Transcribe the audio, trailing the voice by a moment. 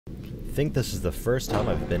think this is the first time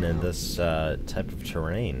I've been in this type of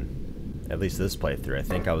terrain. At least this playthrough. I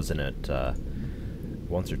think I was in it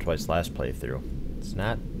once or twice last playthrough. It's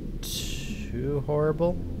not too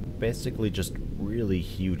horrible. Basically just really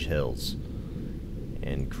huge hills.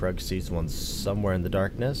 And Krug sees one somewhere in the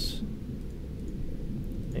darkness.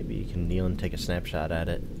 Maybe you can kneel and take a snapshot at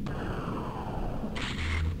it.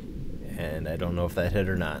 And I don't know if that hit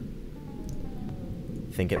or not.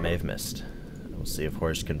 I think it may have missed. We'll see if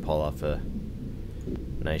Horst can pull off a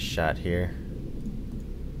nice shot here.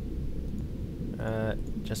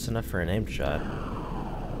 Just enough for an aimed shot.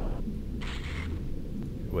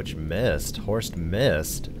 Which missed. Horst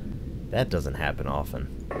missed. That doesn't happen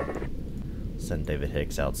often. Send David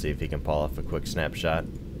Hicks out, see if he can pull off a quick snapshot.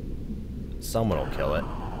 Someone will kill it.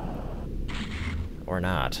 Or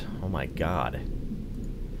not. Oh my god.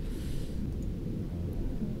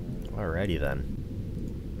 Alrighty then.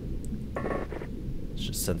 Let's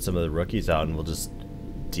just send some of the rookies out and we'll just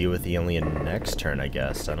deal with the alien next turn, I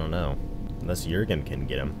guess. I don't know. Unless Jurgen can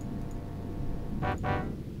get him.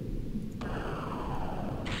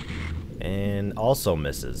 And also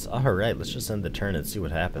misses. Alright, let's just end the turn and see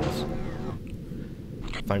what happens.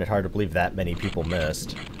 I find it hard to believe that many people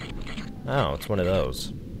missed. Oh, it's one of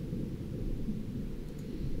those.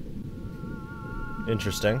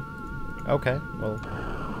 Interesting. Okay, well,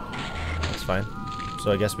 that's fine.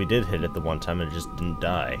 So I guess we did hit it the one time and it just didn't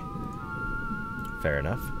die. Fair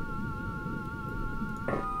enough.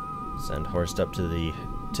 Send Horst up to the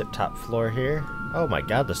tip-top floor here. Oh my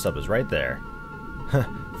god, the sub is right there.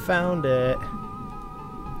 Found it.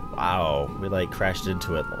 Wow, we like crashed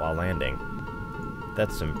into it while landing.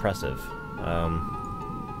 That's impressive.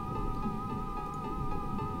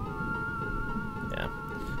 Yeah.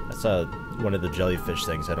 I saw one of the jellyfish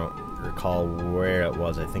things. I don't recall where it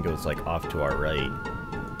was. I think it was like off to our right.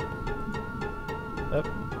 Oh,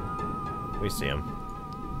 we see him.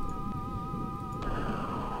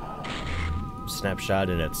 Snapshot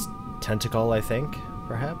in its tentacle, I think,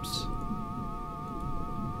 perhaps.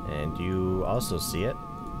 And you also see it.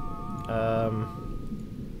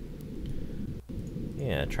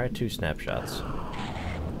 Yeah, try 2 snapshots.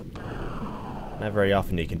 Not very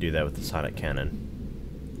often you can do that with the sonic cannon.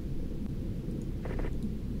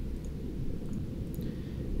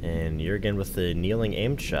 And Jurgen with the kneeling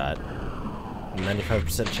aimed shot.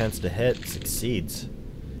 95% chance to hit, succeeds.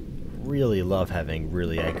 Really love having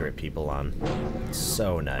really accurate people on. It's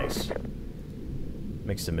so nice.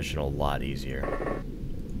 Makes the mission a lot easier.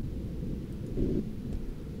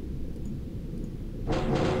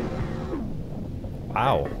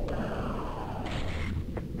 Wow.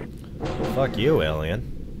 Fuck you, alien.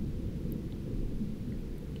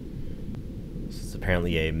 This is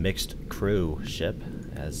apparently a mixed crew ship,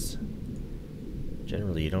 as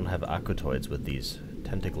generally you don't have aquatoids with these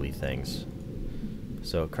tentacly things.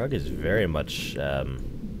 So Krug is very much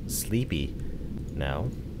sleepy now.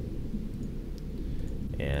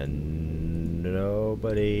 And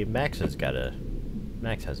nobody... Max has a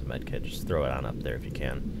medkit. Just throw it on up there if you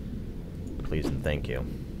can. Please and thank you.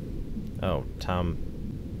 Oh,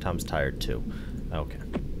 Tom's tired too. Okay.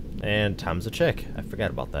 And Tom's a chick. I forgot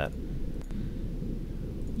about that.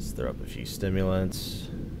 Let's throw up a few stimulants.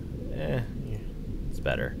 It's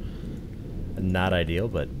better. Not ideal,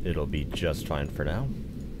 but it'll be just fine for now.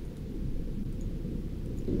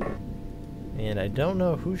 And I don't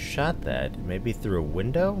know who shot that. Maybe through a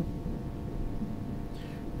window?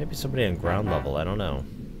 Maybe somebody on ground level, I don't know.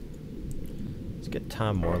 Let's get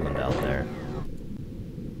Tom Moreland out there.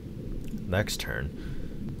 Next turn.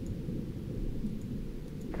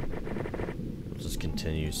 We'll just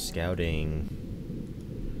continue scouting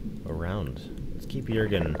around. Let's keep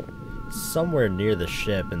Jurgen somewhere near the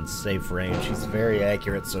ship in safe range. He's very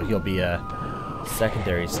accurate, so he'll be a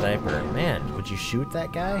secondary sniper. Man, would you shoot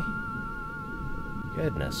that guy?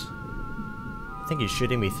 Goodness. I think he's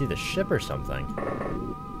shooting me through the ship or something.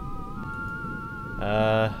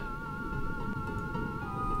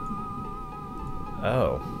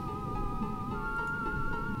 Oh.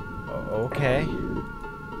 Okay.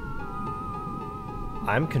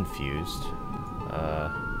 I'm confused.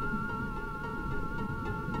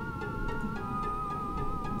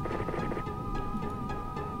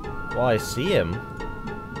 Well, I see him.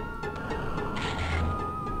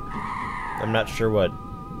 I'm not sure what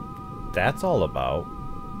that's all about.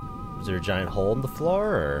 Is there a giant hole in the floor,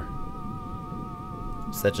 or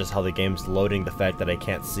is that just how the game's loading the fact that I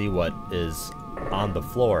can't see what is on the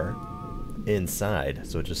floor inside,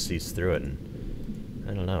 so it just sees through it? And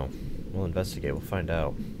I don't know. We'll investigate. We'll find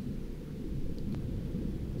out.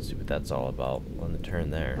 See what that's all about on the turn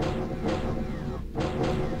there.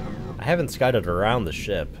 I haven't scouted around the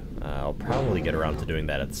ship. I'll probably get around to doing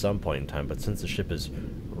that at some point in time, but since the ship is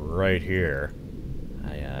right here,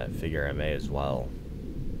 I figure I may as well.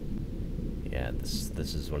 Yeah, this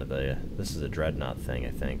is one of the... This is a Dreadnaught thing, I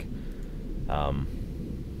think.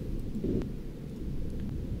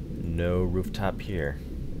 No rooftop here.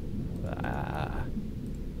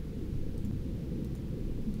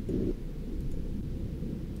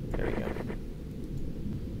 There we go.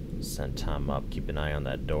 Send Tom up. Keep an eye on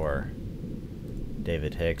that door.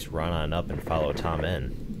 David Hicks, run on up and follow Tom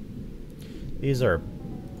in. These are a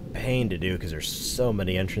pain to do because there's so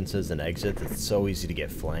many entrances and exits. It's so easy to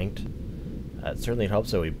get flanked. It certainly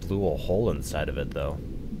helps that we blew a hole inside of it, though.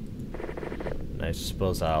 And I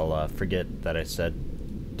suppose I'll forget that I said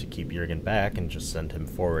to keep Jürgen back and just send him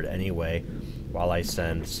forward anyway, while I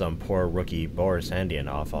send some poor rookie Boris Andian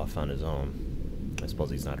off on his own. I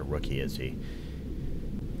suppose he's not a rookie, is he?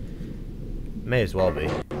 May as well be.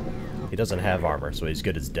 He doesn't have armor, so he's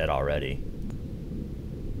good as dead already.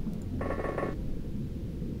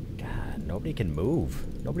 God, nobody can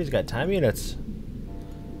move. Nobody's got time units.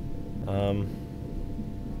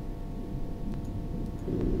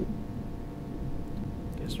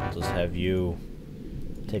 Guess we'll just have you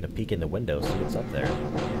take a peek in the window, see what's up there.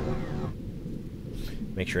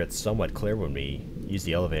 Make sure it's somewhat clear when we use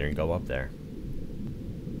the elevator and go up there.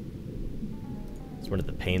 It's one of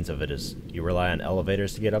the pains of it is you rely on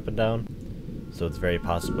elevators to get up and down, so it's very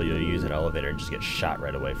possible you'll use an elevator and just get shot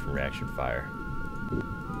right away from reaction fire.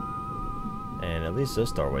 And at least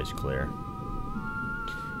this doorway's clear.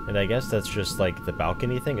 And I guess that's just like the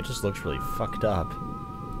balcony thing, it just looks really fucked up.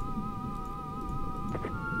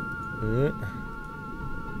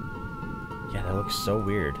 Yeah, that looks so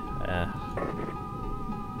weird.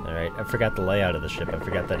 Alright, I forgot the layout of the ship. I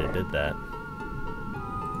forgot that it did that.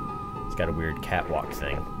 It's got a weird catwalk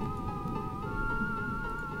thing.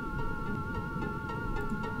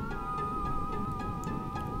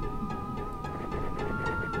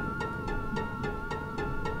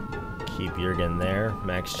 Keep Jürgen there.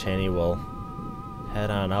 Max Chaney will head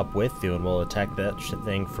on up with you and we'll attack that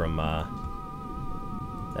thing from,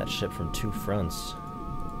 that ship from two fronts.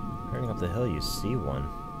 Turning up the hill, you see one.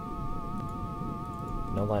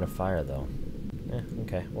 No line of fire, though.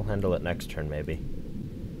 Okay. We'll handle it next turn, maybe.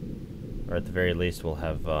 Or at the very least, we'll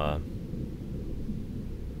have,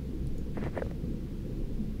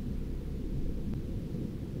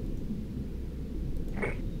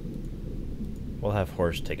 we'll have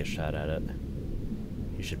Horst take a shot at it.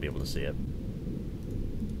 You should be able to see it.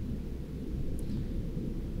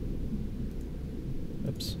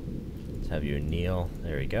 Oops. Let's have you kneel.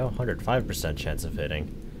 There we go. 105% chance of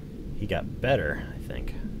hitting. He got better, I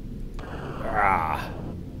think. Ah!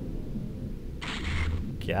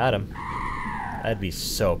 Got him. I'd be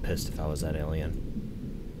so pissed if I was that alien.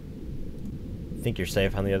 Think you're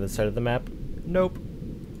safe on the other side of the map? Nope.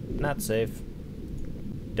 Not safe.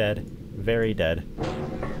 Dead. Very dead.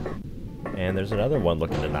 And there's another one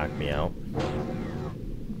looking to knock me out.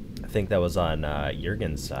 I think that was on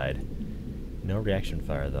Jürgen's side. No reaction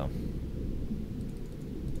fire, though.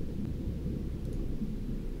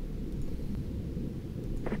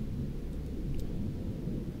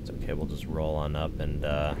 It's okay, we'll just roll on up, and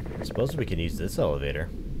I suppose we can use this elevator.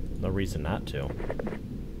 No reason not to.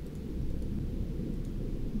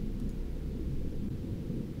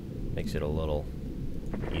 Makes it a little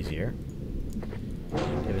easier.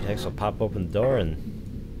 David Hicks will pop open the door and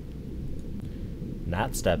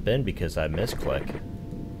not step in because I misclick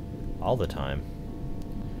all the time.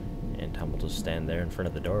 And Tom will just stand there in front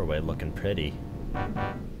of the doorway looking pretty.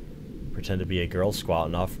 Pretend to be a Girl Scout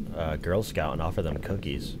and offer them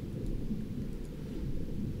cookies.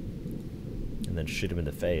 And then shoot them in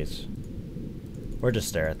the face. Or just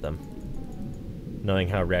stare at them. Knowing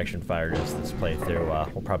how reaction fire is this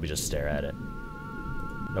playthrough, we'll probably just stare at it.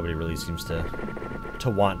 Nobody really seems to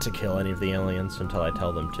want to kill any of the aliens until I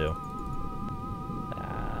tell them to.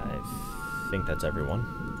 I think that's everyone.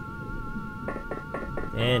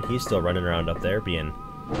 And he's still running around up there being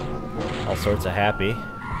all sorts of happy.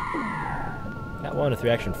 Got one with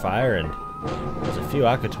reaction fire, and there's a few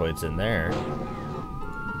Akatoids in there.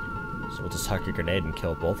 So we'll just huck a grenade and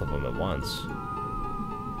kill both of them at once.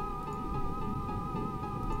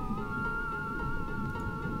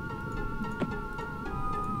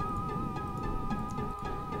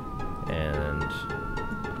 And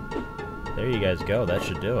there you guys go, that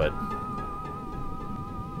should do it.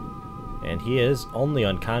 And he is only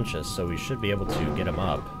unconscious, so we should be able to get him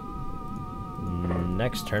up.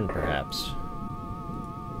 Next turn, perhaps.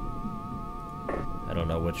 I don't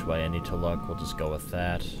know which way I need to look, we'll just go with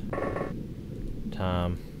that.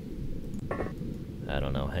 Tom. I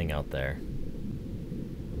don't know, hang out there.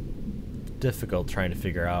 Difficult trying to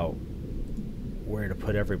figure out where to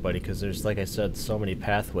put everybody, because there's, like I said, so many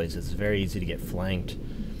pathways. It's very easy to get flanked,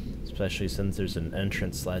 especially since there's an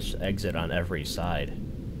entrance/exit on every side.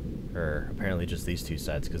 Or apparently just these two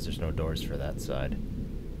sides, because there's no doors for that side.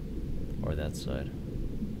 Or that side.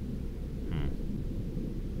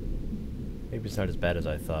 Maybe it's not as bad as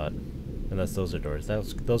I thought. Unless those are doors.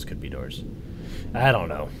 Those could be doors. I don't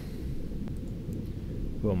know.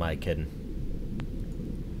 Who am I kidding?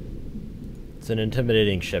 It's an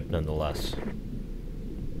intimidating ship nonetheless.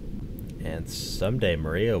 And someday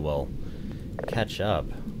Maria will catch up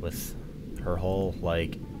with her whole,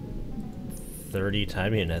 like, 30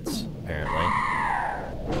 time units, apparently.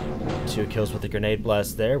 2 kills with the grenade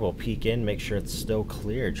blast there. We'll peek in, make sure it's still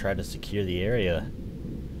clear, try to secure the area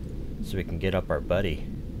so we can get up our buddy.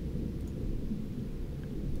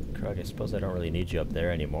 Krug, I suppose I don't really need you up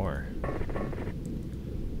there anymore.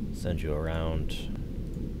 Send you around.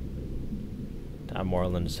 Tom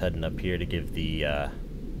Moreland is heading up here to give the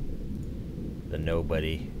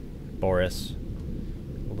nobody, Boris,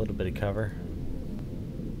 a little bit of cover.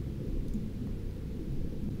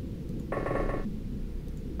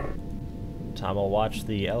 Tom will watch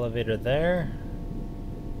the elevator there.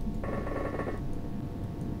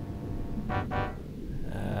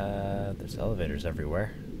 There's elevators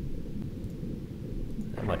everywhere.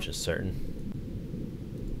 That much is certain.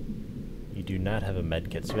 You do not have a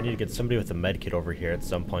medkit, so we need to get somebody with a medkit over here at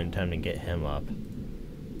some point in time to get him up.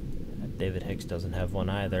 David Hicks doesn't have one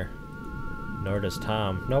either. Nor does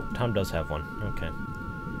Tom. Nope, Tom does have one. Okay.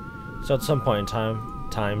 So at some point in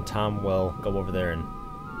time, Tom will go over there and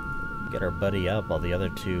get our buddy up while the other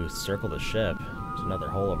 2 circle the ship. There's another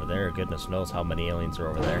hole over there. Goodness knows how many aliens are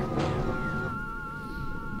over there.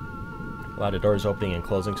 A lot of doors opening and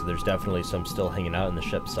closing, so there's definitely some still hanging out in the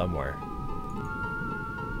ship somewhere.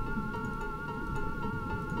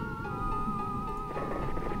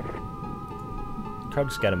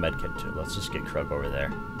 Krug's got a medkit too. Let's just get Krug over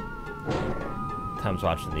there. Tom's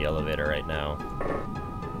watching the elevator right now.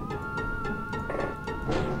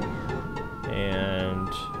 And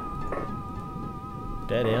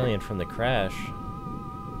dead alien from the crash.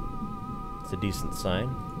 It's a decent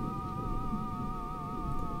sign.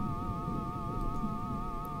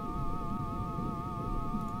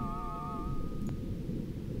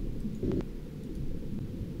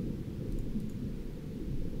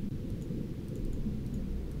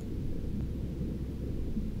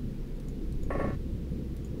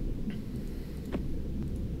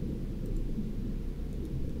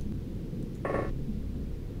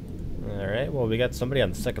 Well, we got somebody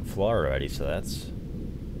on the 2nd floor already, so that's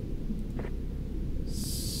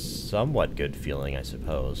somewhat good feeling, I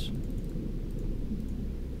suppose.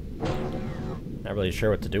 Not really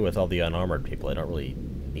sure what to do with all the unarmored people. I don't really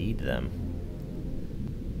need them.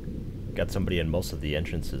 Got somebody in most of the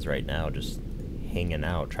entrances right now, just hanging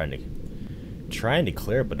out, trying to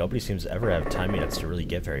clear, but nobody seems to ever have time units to really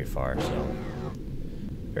get very far, so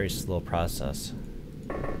very slow process.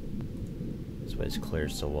 This way's clear,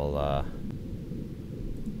 so we'll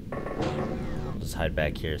just hide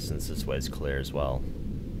back here since this way's clear as well.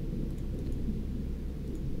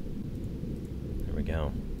 There we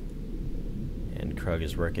go. And Krug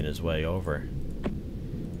is working his way over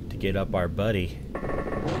to get up our buddy,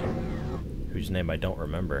 whose name I don't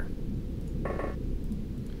remember.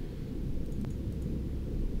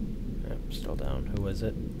 Oh, still down. Who was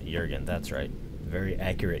it? Jurgen, that's right. Very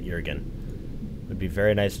accurate Jurgen. Would be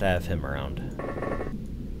very nice to have him around.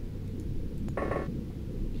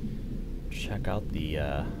 Check out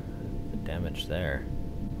the damage there.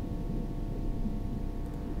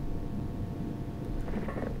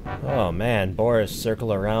 Oh man, Boris,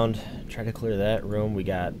 circle around, try to clear that room. We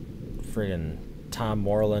got friggin' Tom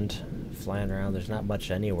Moreland flying around. There's not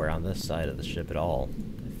much anywhere on this side of the ship at all.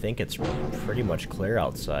 I think it's pretty much clear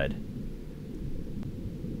outside.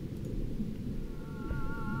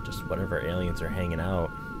 Just whatever aliens are hanging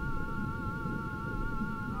out.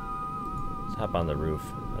 Let's hop on the roof.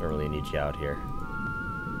 I don't really need you out here.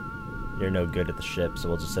 You're no good at the ship, so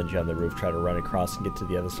we'll just send you on the roof, try to run across and get to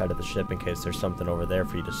the other side of the ship in case there's something over there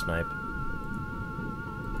for you to snipe.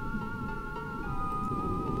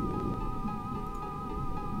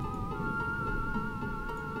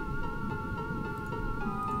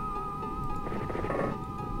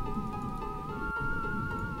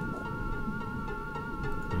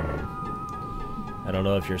 I don't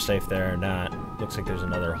know if you're safe there or not. Looks like there's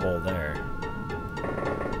another hole there.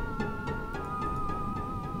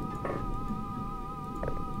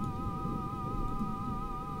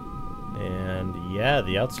 And yeah,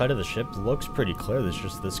 the outside of the ship looks pretty clear. There's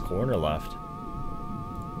just this corner left.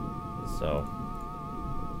 So,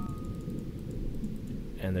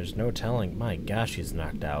 and there's no telling. My gosh, he's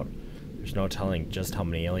knocked out. There's no telling just how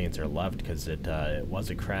many aliens are left because it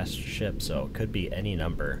was a crashed ship, so it could be any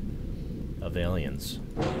number of aliens.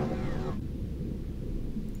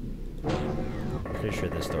 Pretty sure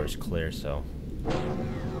this door is clear, so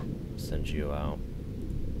I'll send you out.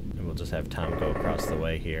 And we'll just have Tom go across the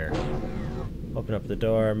way here. Open up the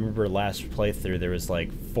door. I remember last playthrough there was like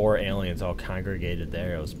 4 aliens all congregated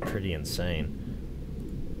there. It was pretty insane.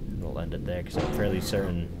 And we'll end it there because I'm fairly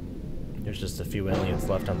certain there's just a few aliens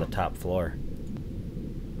left on the top floor.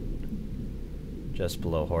 Just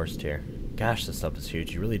below Horst here. Gosh, this sub is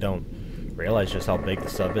huge. You really don't realize just how big the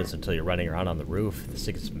sub is until you're running around on the roof. This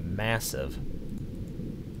thing is massive.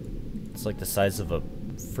 It's like the size of a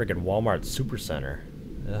friggin' Walmart supercenter.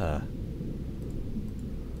 Ugh.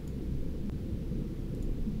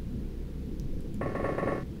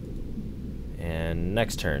 And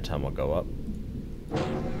next turn, Tom will go up.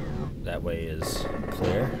 That way is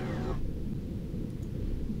clear.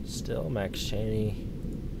 Still, Max Cheney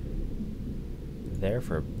there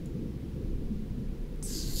for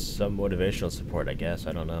some motivational support, I guess.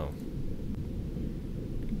 I don't know.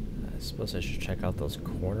 I suppose I should check out those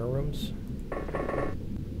corner rooms.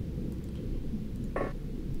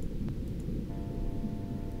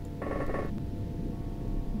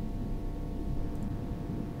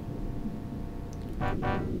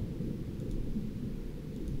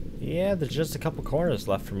 Yeah, there's just a couple corners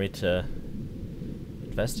left for me to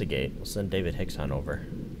investigate. We'll send David Hicks on over.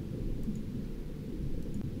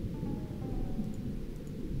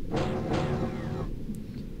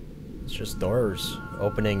 It's just doors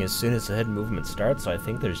opening as soon as the head movement starts, so I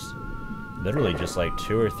think there's literally just like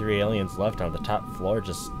 2 or 3 aliens left on the top floor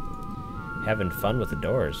just having fun with the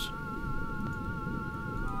doors.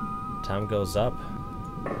 Tom goes up.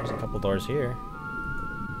 There's a couple doors here.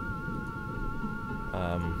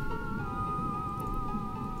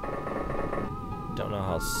 Don't know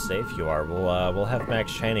how safe you are. We'll have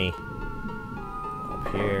Max Cheney up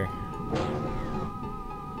here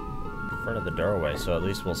in front of the doorway, so at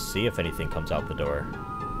least we'll see if anything comes out the door.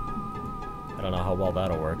 I don't know how well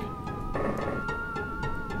that'll work.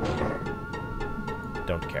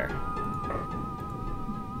 Don't care.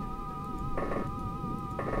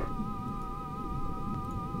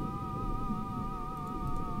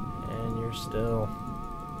 And you're still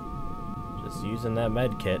just using that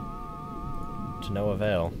med kit to no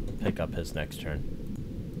avail. Pick up his next turn.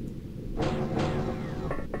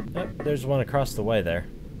 Yep, there's one across the way there.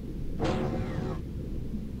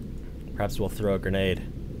 Perhaps we'll throw a grenade.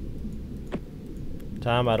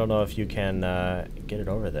 Tom, I don't know if you can get it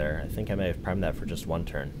over there. I think I may have primed that for just 1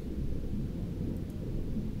 turn.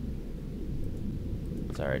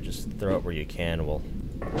 It's alright, just throw it where you can.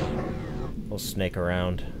 We'll snake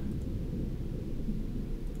around.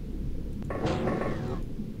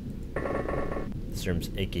 This room's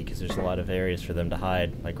icky because there's a lot of areas for them to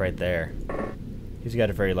hide, like right there. He's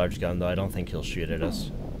got a very large gun, though. I don't think he'll shoot at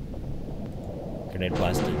us. Grenade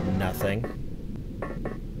blast did nothing.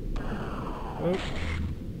 Oop.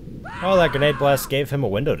 Oh, that grenade blast gave him a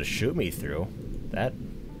window to shoot me through. That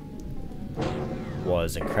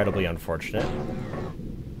was incredibly unfortunate.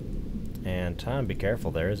 And Tom, be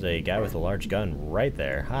careful. There is a guy with a large gun right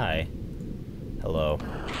there. Hi. Hello.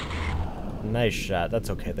 Nice shot. That's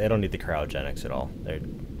okay. They don't need the cryogenics at all.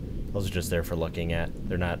 Those are just there for looking at.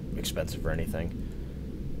 They're not expensive or anything.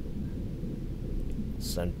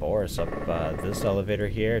 Send Boris up this elevator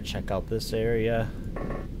here. Check out this area.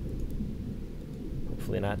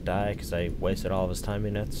 Hopefully not die because I wasted all of his time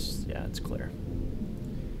units. Yeah, it's clear.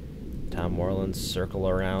 Tom Moreland's circle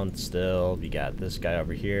around still. You got this guy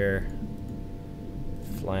over here.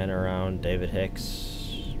 Flying around. David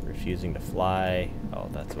Hicks refusing to fly. Oh,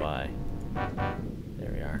 that's why. There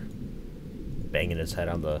we are. Banging his head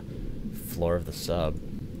on the floor of the sub.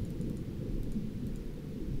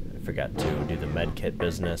 I forgot to do the medkit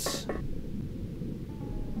business.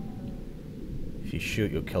 If you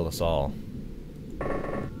shoot, you'll kill us all.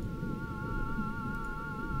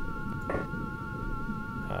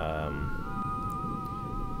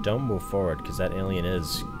 Don't move forward, because that alien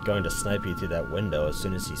is going to snipe you through that window as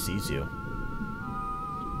soon as he sees you.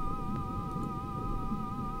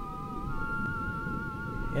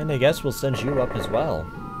 And I guess we'll send you up as well.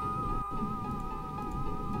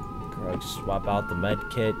 Grog, swap out the med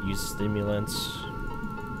kit, use stimulants.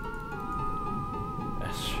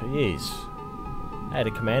 Jeez. I had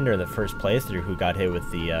a commander in the first playthrough who got hit with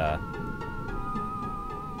the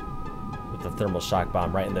thermal shock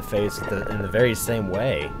bomb right in the face in the very same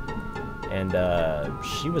way. And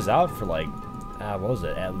she was out for like, what was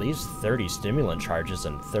it? At least 30 stimulant charges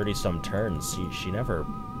and 30-some turns. She never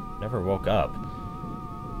woke up.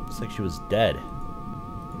 Looks like she was dead.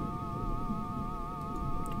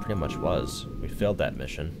 Pretty much was. We failed that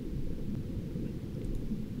mission.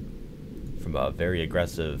 From a very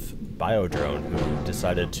aggressive biodrone who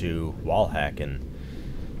decided to wall hack and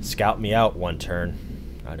scout me out one turn.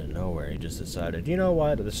 Out of nowhere, he just decided, you know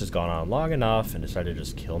what, this has gone on long enough, and decided to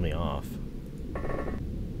just kill me off.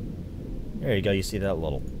 There you go, you see that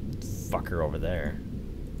little fucker over there.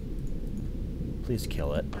 Please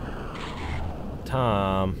kill it.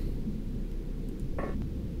 Tom.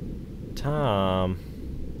 Tom,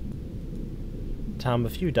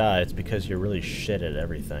 if you die, it's because you're really shit at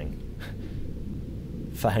everything.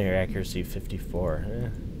 Fire accuracy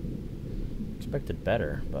 54. Expected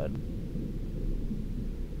better, but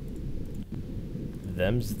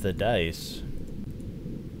them's the dice.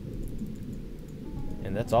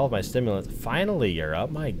 And that's all of my stimulants. Finally, you're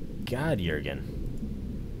up. My God, Jurgen.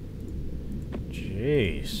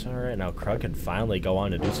 Jeez. Alright, now Krug can finally go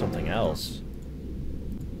on to do something else.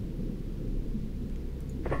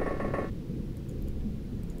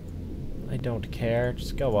 I don't care.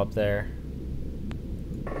 Just go up there.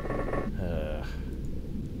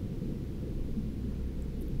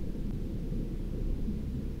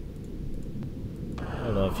 I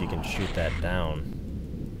don't know if you can shoot that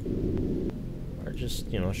down. Or just,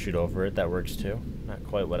 you know, shoot over it. That works too. Not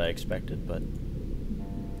quite what I expected, but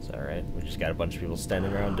it's alright. We just got a bunch of people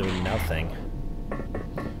standing around doing nothing.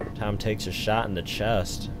 Tom takes a shot in the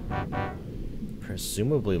chest.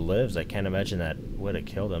 Presumably lives. I can't imagine that would have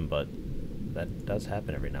killed him, but that does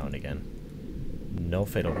happen every now and again. No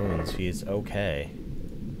fatal wounds. He's okay.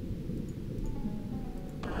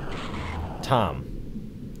 Tom.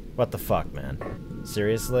 What the fuck, man?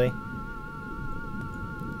 Seriously?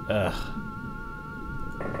 Ugh.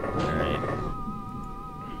 Alright.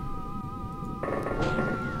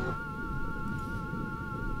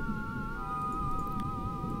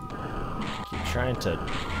 Keep trying to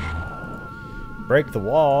break the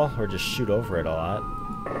wall, or just shoot over it a lot.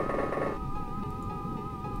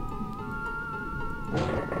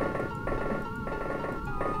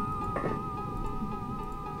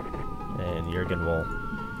 And Jurgen will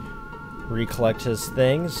recollect his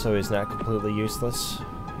things so he's not completely useless.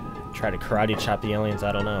 Try to karate chop the aliens,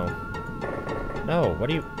 I don't know. No, what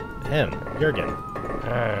do you... Him, Jurgen.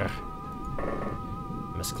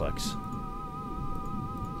 Misclicks.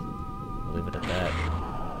 We'll leave it at that.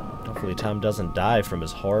 Hopefully Tom doesn't die from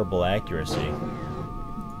his horrible accuracy.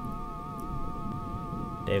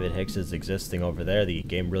 David Hicks is existing over there. The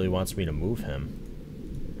game really wants me to move him.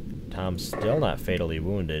 Tom's still not fatally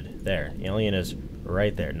wounded. There, the alien is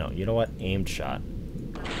right there. No, you know what? Aimed shot.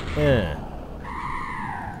 There.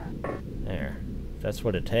 If that's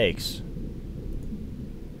what it takes.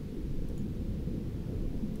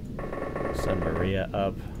 Send Maria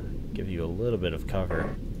up. Give you a little bit of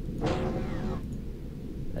cover.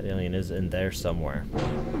 That alien is in there somewhere.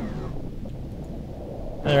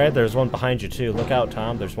 Alright, there's one behind you too. Look out,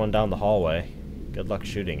 Tom. There's one down the hallway. Good luck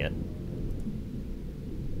shooting it.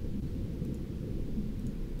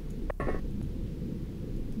 There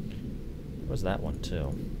was that one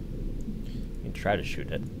too. You can try to shoot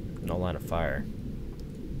it. No line of fire.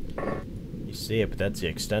 You see it, but that's the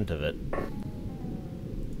extent of it.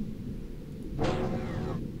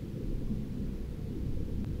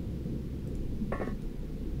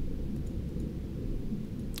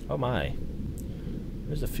 Oh my.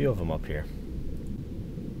 There's a few of them up here.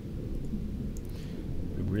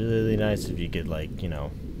 It'd be really nice if you could, like, you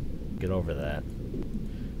know, get over that.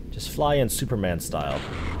 Just fly in Superman style.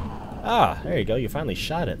 Ah, there you go. You finally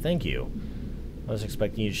shot it. Thank you. I was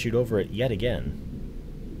expecting you to shoot over it yet again.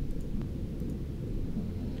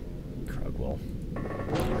 Krug will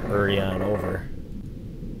hurry on over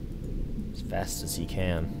as fast as he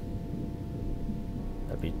can.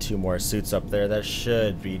 That'd be 2 more suits up there. That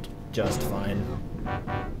should be just fine.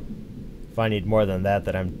 If I need more than that,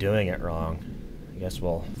 then I'm doing it wrong. I guess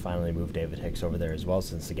we'll finally move David Hicks over there as well,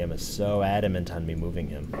 since the game is so adamant on me moving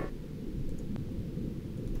him.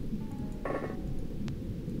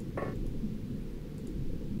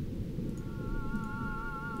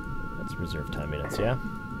 That's reserve time minutes, yeah?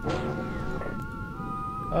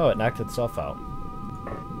 Oh, it knocked itself out.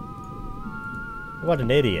 What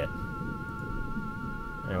an idiot.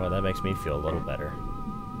 Well, that makes me feel a little better.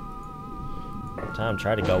 Tom,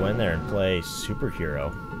 try to go in there and play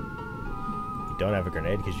superhero. You don't have a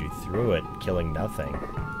grenade because you threw it, killing nothing.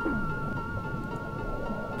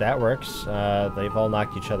 That works. They've all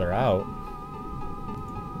knocked each other out.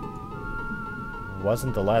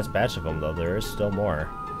 Wasn't the last batch of them, though. There is still more.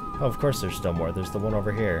 Oh, of course there's still more. There's the one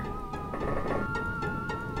over here.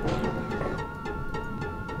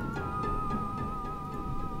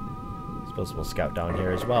 Suppose we'll scout down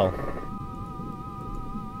here as well.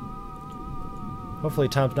 Hopefully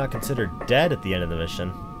Tom's not considered dead at the end of the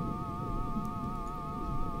mission.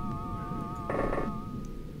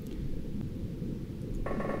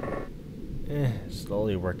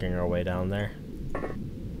 Slowly working our way down there.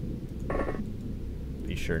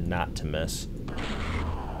 Be sure not to miss.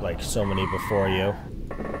 Like so many before you.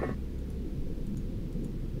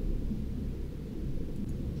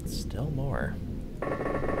 Still more.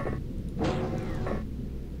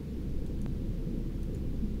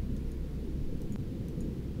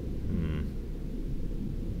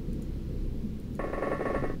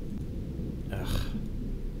 Ugh.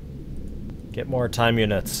 Get more time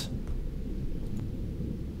units.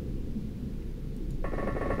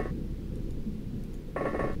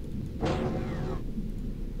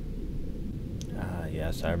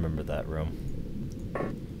 Yes, I remember that room.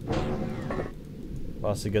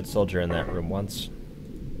 Lost a good soldier in that room once.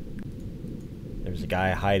 There was a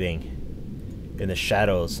guy hiding in the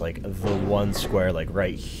shadows, like the one square, like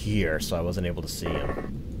right here, so I wasn't able to see him.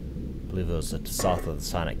 I believe it was to the south of the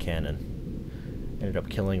sonic cannon. Ended up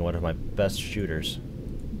killing one of my best shooters.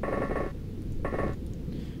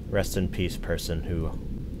 Rest in peace, person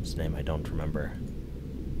whose name I don't remember.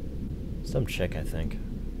 Some chick, I think.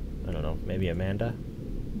 I don't know, maybe Amanda?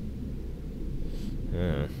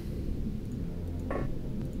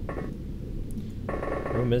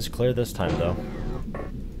 Room is clear this time, though.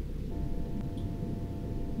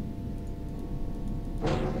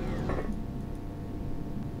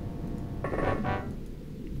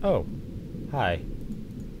 Oh, hi.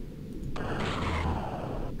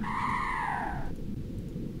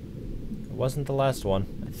 It wasn't the last one.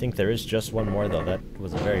 I think there is just one more, though. That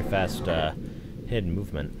was a very fast, hidden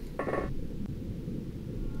movement.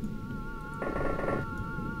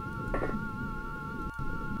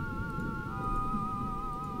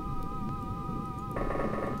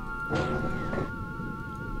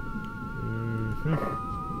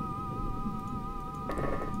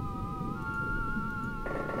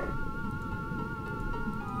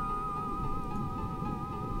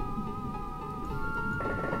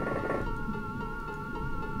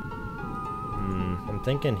 I'm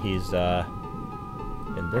thinking he's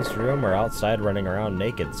in this room or outside running around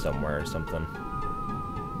naked somewhere or something.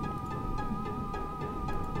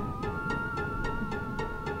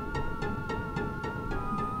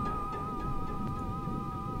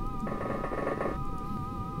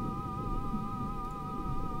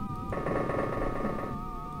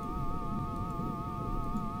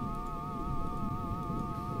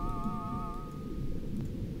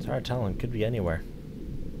 It's hard telling, could be anywhere.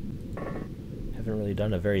 Haven't really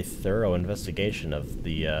done a very thorough investigation of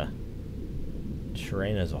the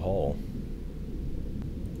terrain as a whole.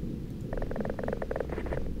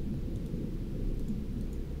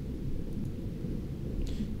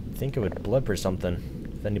 I think it would blip or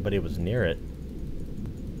something if anybody was near it.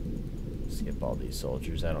 Skip all these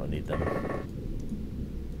soldiers, I don't need them.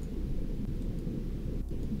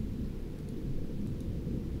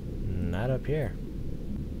 Not up here.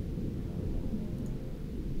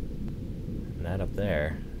 Not up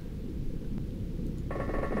there.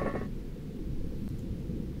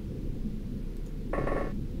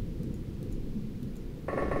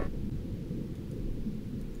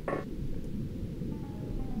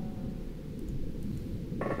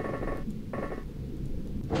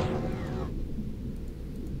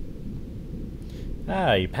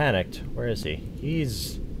 Ah, you panicked. Where is he?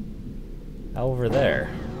 He's over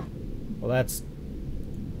there. Well, that's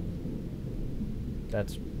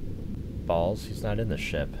balls. He's not in the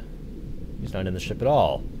ship. He's not in the ship at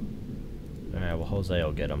all. Alright, well, Jose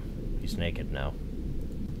will get him. He's naked now.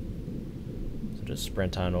 So just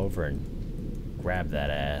sprint on over and grab that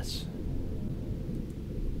ass.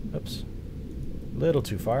 Oops. A little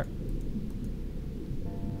too far.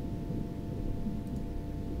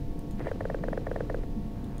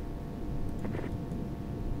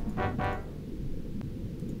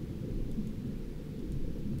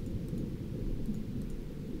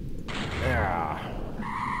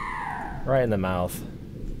 Right in the mouth.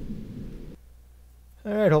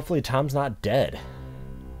 Alright, hopefully Tom's not dead.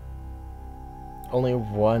 Only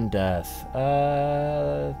one death.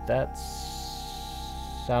 That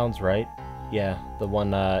sounds right. Yeah, the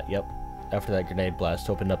one, yep. After that grenade blast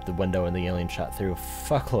opened up the window and the alien shot through a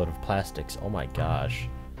fuckload of plastics. Oh my gosh.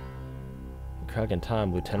 Krug and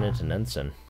Tom, Lieutenant and Ensign.